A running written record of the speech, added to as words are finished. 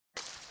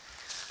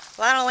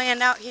A lot of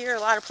land out here, a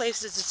lot of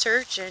places to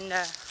search, and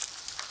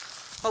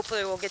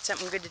hopefully we'll get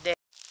something good today.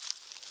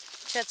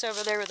 Chet's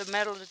over there with a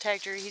metal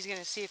detector. He's going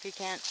to see if he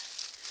can't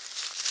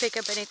pick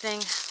up anything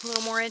a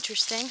little more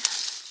interesting.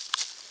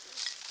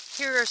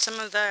 Here are some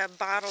of the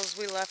bottles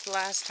we left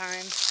last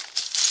time.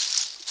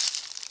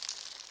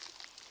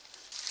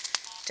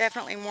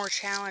 Definitely more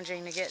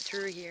challenging to get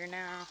through here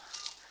now.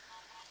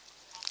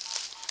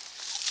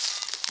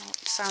 Oh,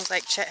 sounds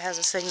like Chet has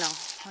a signal.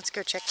 Let's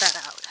go check that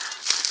out.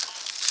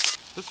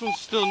 This one's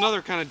still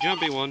another kind of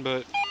jumpy one,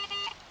 but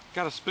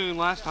got a spoon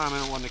last time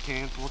and it wasn't a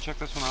can, so we'll check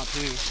this one out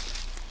too.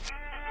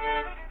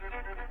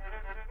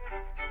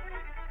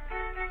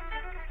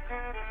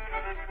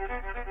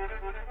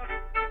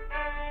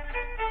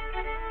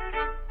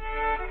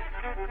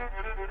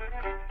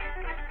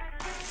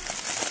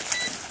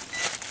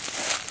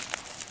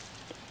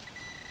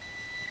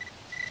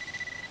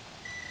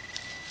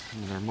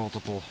 And there are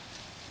multiple.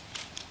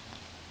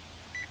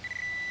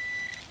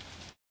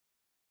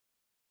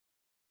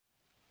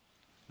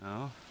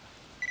 No.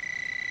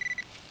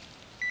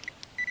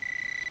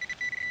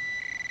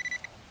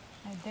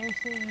 I dare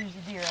say there's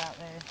a deer out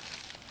there.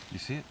 You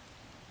see it?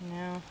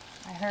 No,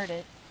 I heard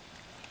it.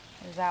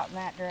 It was out in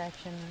that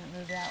direction and it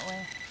moved that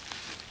way.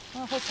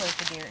 Well, hopefully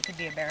it's a deer. It could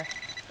be a bear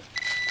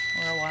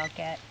or a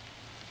wildcat.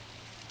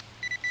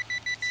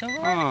 Silverwood?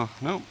 Oh,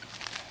 nope.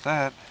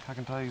 That, I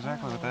can tell you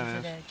exactly what that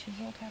is. Is it a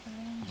chisel type of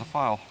thing? It's a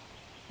file.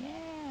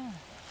 Yeah.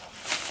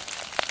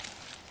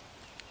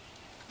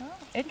 Well,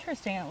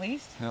 interesting at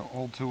least. Yeah,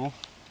 old tool.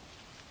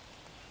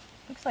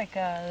 Looks like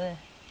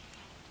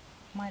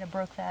might have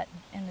broke that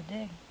in the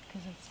dig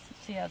because it's,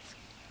 see how it's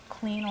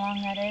clean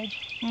along that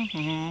edge?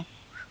 Mm-hmm.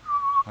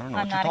 I don't know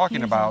I'm what you're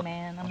talking about.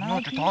 Man. I don't know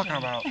what you're talking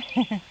about.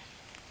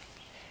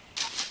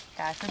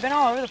 Gosh, we've been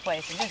all over the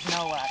place and there's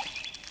no luck.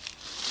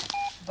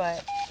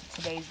 But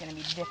today's gonna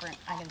be different.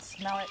 I can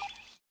smell it.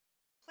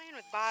 Playing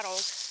with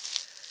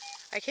bottles.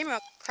 I came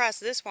across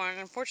this one.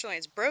 Unfortunately,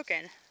 it's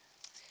broken.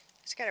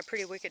 It's got a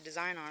pretty wicked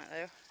design on it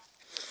though.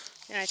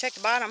 And I checked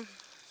the bottom.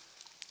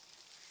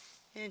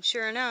 And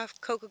sure enough,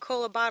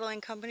 Coca-Cola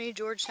Bottling Company,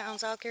 Georgetown,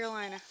 South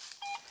Carolina.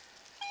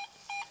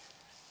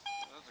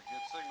 That's a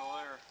good signal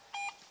there.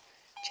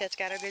 Chet's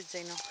got a good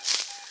signal.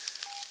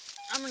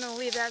 I'm gonna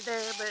leave that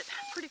there, but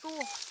pretty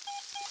cool.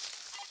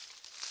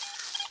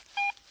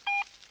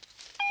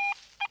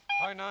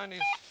 High 90s.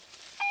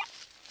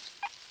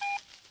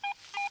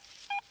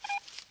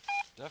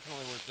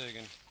 Definitely worth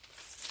digging.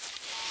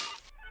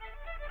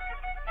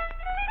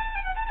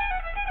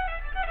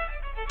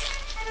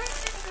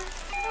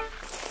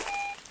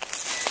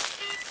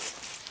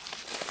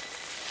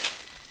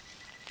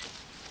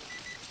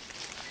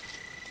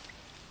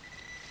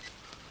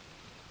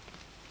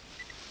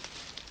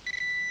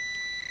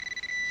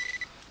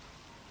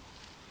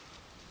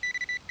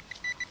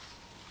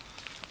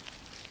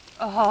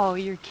 Oh,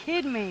 you're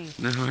kidding me.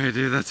 No way,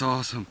 dude, that's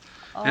awesome.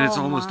 And it's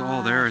almost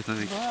all there, I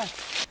think.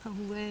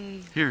 No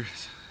way. Here,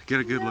 get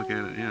a good look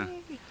at it, yeah.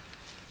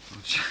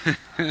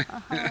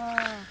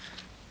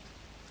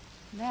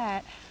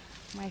 That,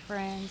 my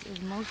friends,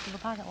 is most of a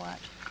pocket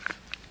watch.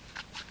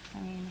 I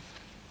mean,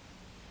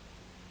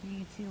 you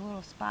can see a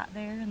little spot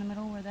there in the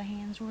middle where the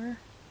hands were.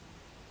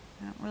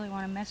 I don't really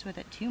want to mess with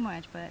it too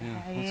much, but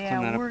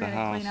yeah, we're going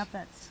to clean up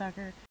that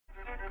sucker.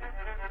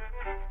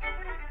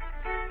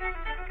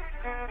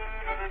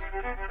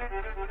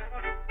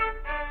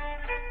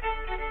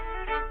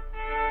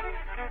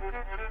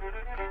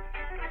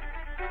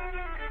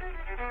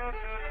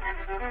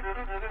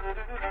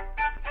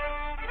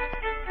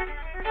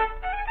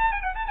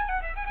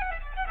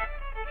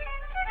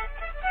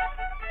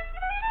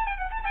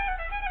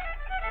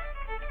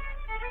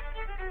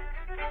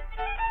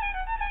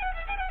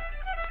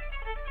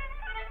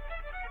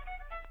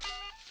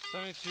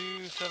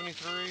 $72,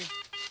 $73.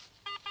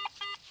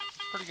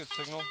 Pretty good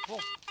signal. Cool.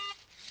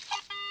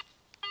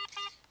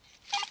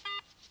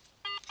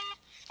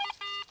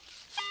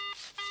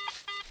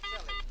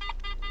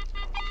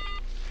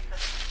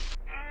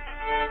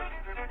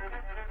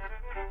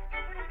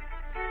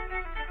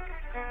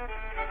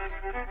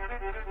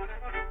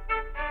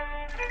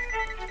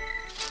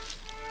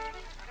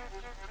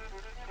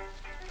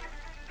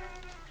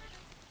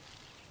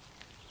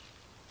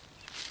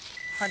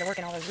 Hard to work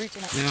in all those roots,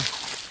 isn't it? Yeah.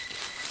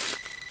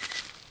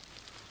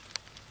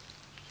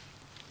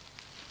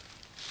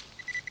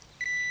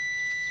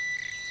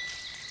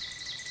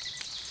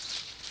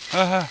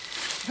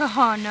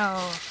 Oh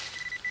no.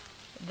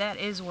 That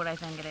is what I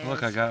think it is.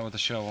 Look, I got it with a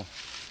shovel.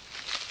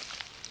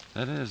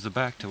 That is the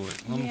back to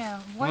it. Yeah,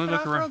 wipe it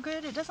off real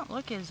good. It doesn't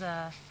look as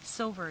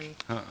silvery.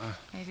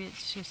 Maybe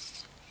it's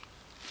just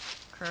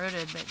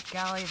corroded, but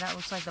golly, that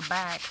looks like the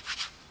back.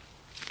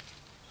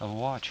 Of a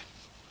watch.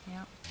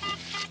 Yep.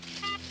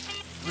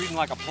 Reading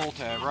like a pull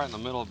tab right in the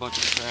middle of a bunch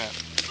of scrap.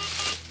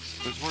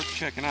 But it's worth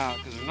checking out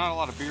because there's not a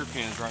lot of beer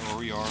cans right where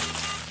we are.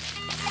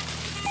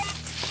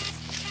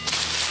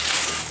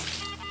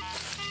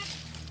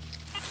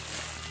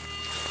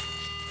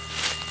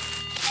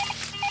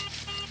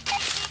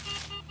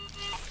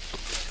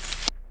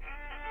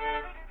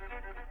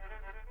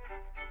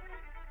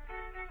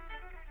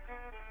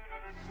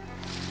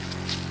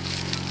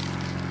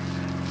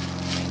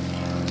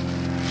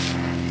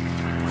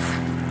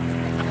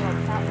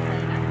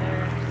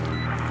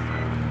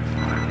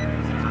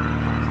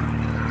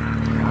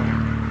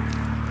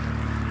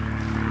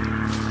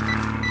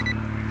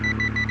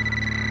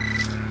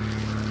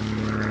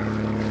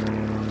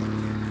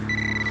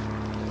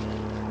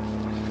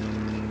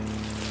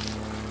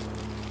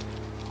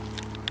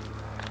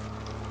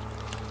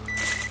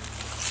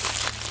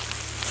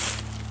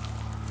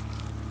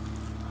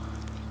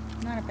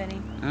 not a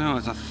penny. No,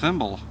 it's a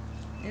thimble.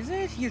 Is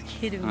it? You're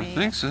kidding me. I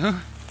think so.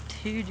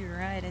 Dude, you're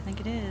right. I think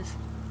it is.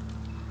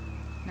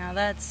 Now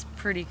that's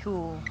pretty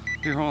cool.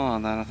 Here, hold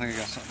on that. I think I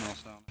got something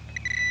else down there.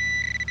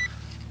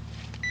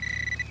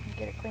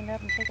 Get it cleaned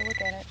up and take a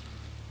look at it.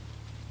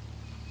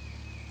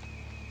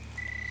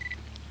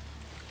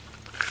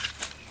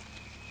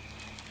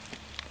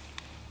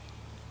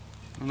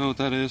 I don't know what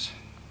that is.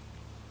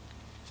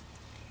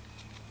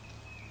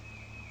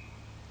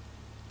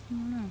 I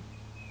don't know.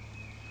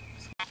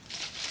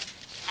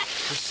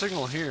 This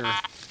signal here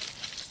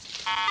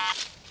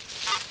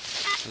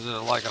is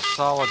like a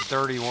solid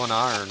 31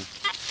 iron.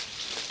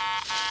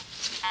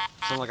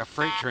 Sounds like a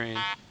freight train,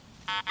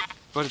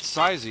 but it's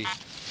sizey.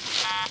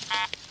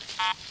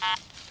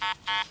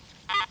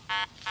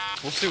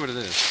 We'll see what it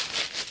is.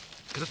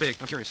 Because it's big,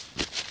 I'm curious.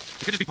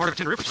 It could just be part of a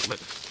tin roof or something.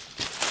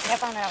 Yeah, I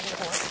found that out here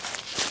before.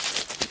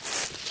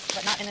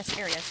 But not in this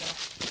area, so.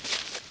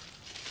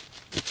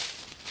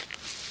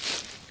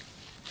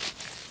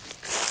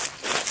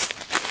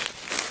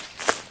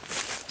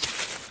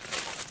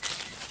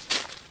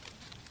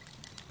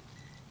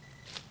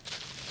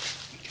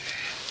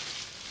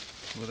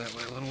 Go that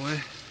way a little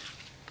way.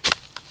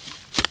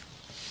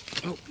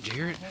 Oh, did you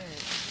hear it?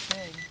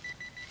 Big.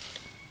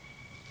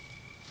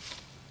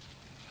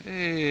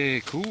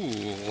 Hey, cool.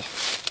 Is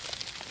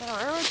that a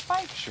railroad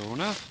spike? Sure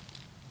enough.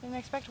 Didn't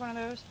expect one of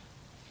those.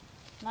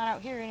 Not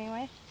out here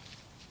anyway.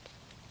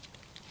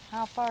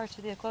 How far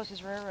to the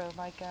closest railroad?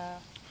 Like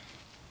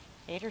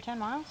 8 or 10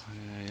 miles?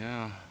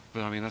 Yeah.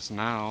 But I mean, that's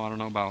now. I don't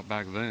know about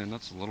back then.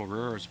 That's a little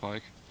railroad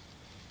spike.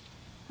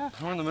 Huh.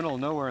 We're in the middle of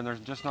nowhere and there's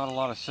just not a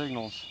lot of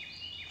signals.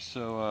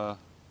 So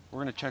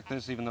we're going to check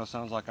this even though it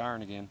sounds like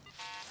iron again.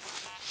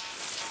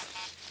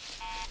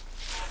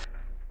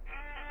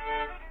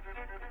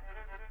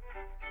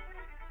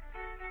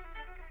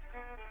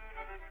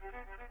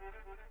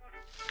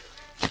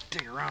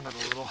 Dig around it a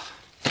little.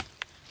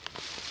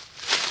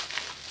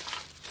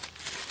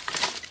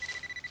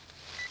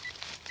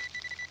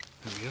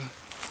 There we go.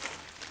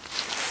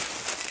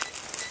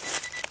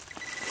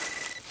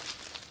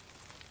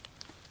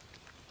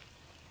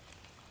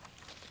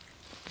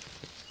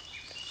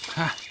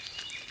 Ha!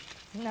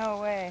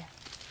 No way.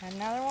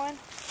 Another one?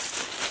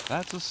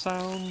 That's the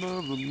sound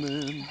of the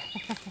men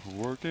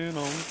working on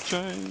the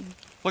chain.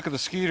 Look at the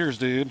skeeters,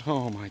 dude.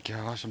 Oh my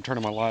gosh, I'm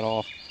turning my light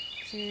off.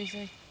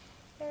 Seriously.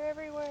 They're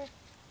everywhere.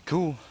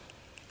 Cool.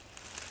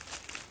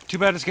 Too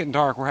bad it's getting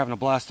dark. We're having a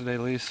blast today,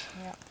 Lise.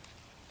 Yep.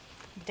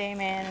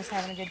 Dayman is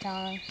having a good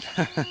time.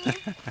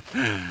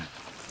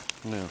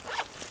 No.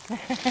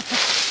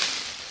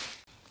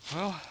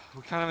 Well,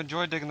 we kind of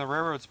enjoyed digging the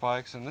railroad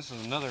spikes, and this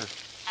is another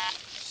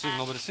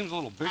signal, but it seems a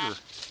little bigger.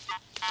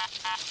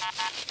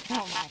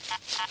 Oh my.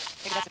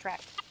 Maybe that's a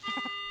track.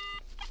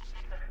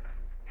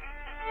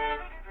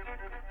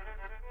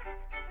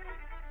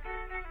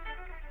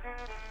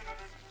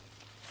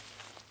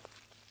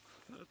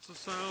 That's the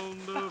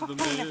sound of the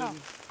men no.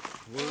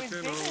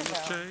 working on the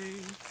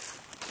chain.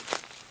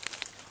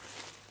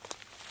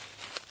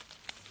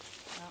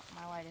 Oh,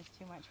 my light is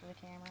too much for the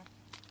camera.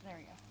 There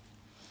we go.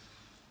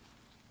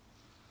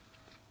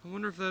 I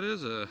wonder if that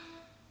is a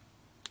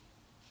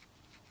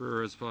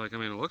railroad spike. I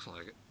mean, it looks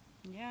like it.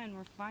 Yeah, and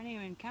we're finding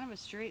them in kind of a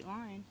straight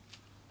line.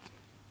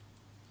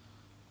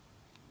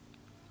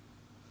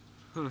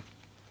 Huh.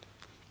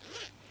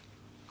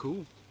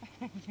 Cool.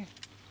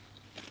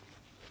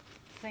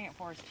 Sing it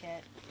for us,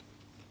 Chet.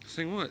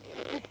 Sing what?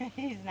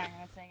 He's not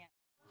going to sing it.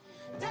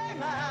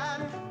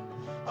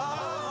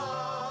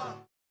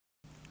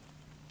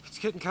 It's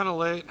getting kind of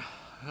late.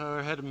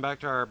 We're heading back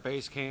to our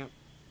base camp,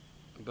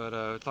 but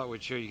I thought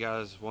we'd show you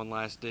guys one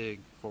last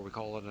dig before we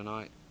call it a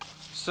night.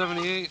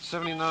 78,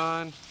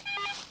 79,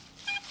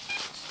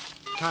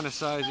 kind of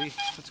sizey.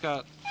 It's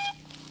got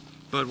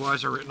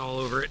Budweiser written all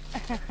over it.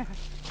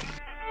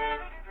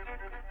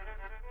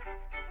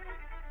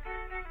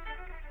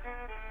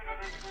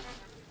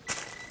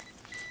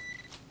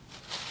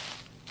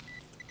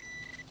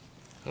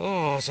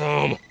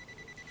 Awesome!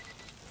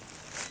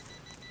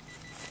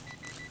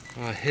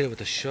 Oh, I hit it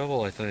with a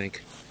shovel, I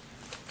think.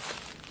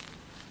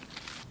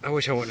 I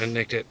wish I wouldn't have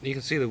nicked it. You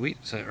can see the wheat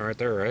scent right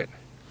there, right?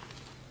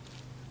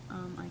 I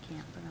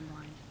can't, but I'm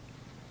blind.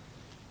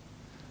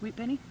 Wheat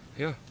penny?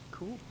 Yeah.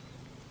 Cool.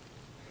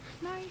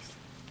 Nice.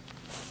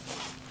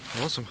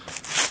 Awesome.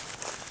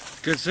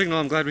 Good signal.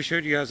 I'm glad we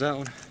showed you guys that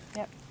one.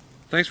 Yep.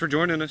 Thanks for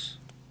joining us.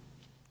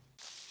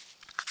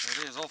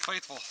 There it is, Old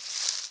Faithful.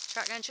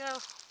 Shotgun show.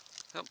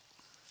 Yep.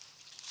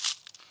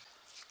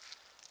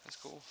 That's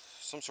cool.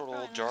 Some sort of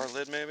old jar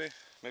lid, maybe?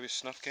 Maybe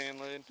snuff can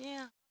lid?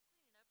 Yeah.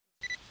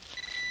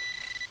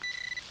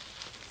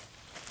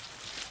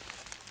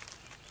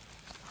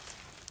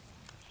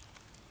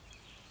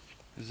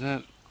 Is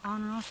that...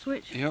 On and off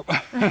switch? Yep.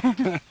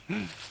 No.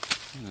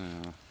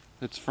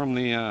 It's from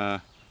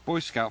the Boy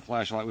Scout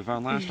flashlight we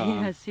found last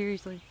time. Yeah,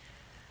 seriously.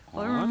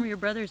 Well, I remember your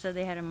brother said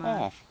they had him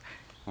off.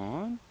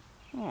 On.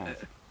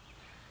 Off.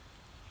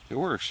 It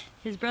works.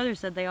 His brother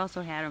said they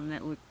also had them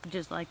that looked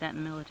just like that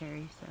in the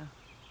military, so.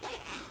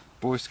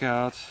 Boy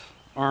Scouts,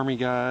 Army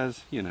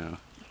guys, you know.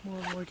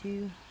 World War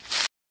II.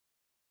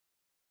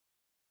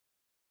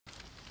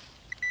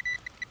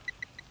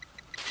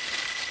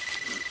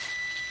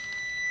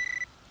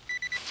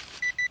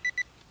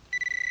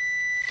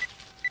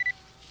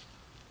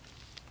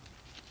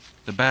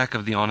 The back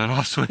of the on and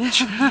off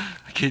switch.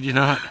 I kid you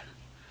not.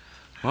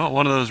 Well,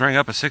 one of those rang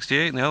up at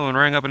 68 and the other one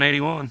rang up in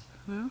 81.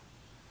 Well,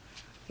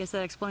 guess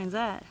that explains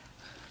that.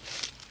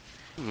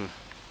 Interesting.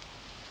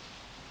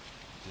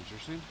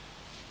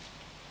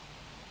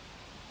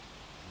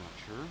 Not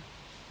sure.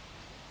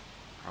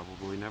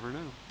 Probably never know.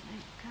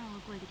 I kind of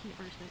look like a key at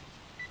first,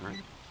 but Right.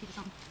 keep it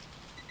on.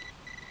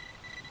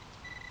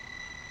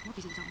 More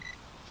pieces on.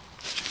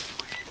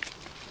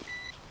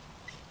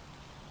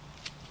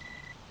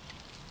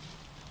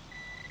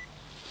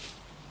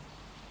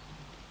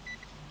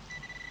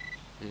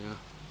 Yeah.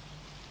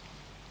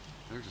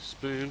 There's a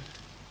spoon.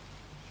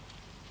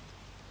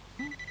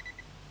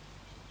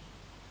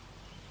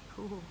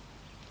 Cool.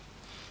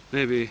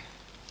 Maybe.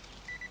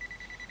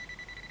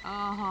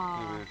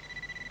 Uh-huh.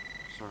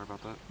 Sorry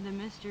about that. The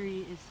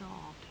mystery is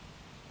solved.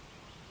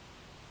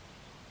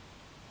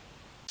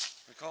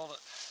 We called it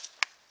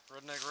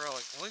Redneck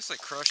Relic. At least they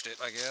crushed it,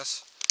 I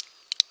guess.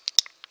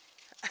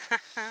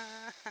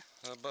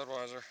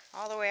 Budweiser.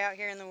 All the way out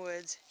here in the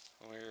woods.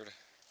 Weird.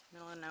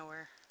 Middle of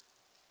nowhere.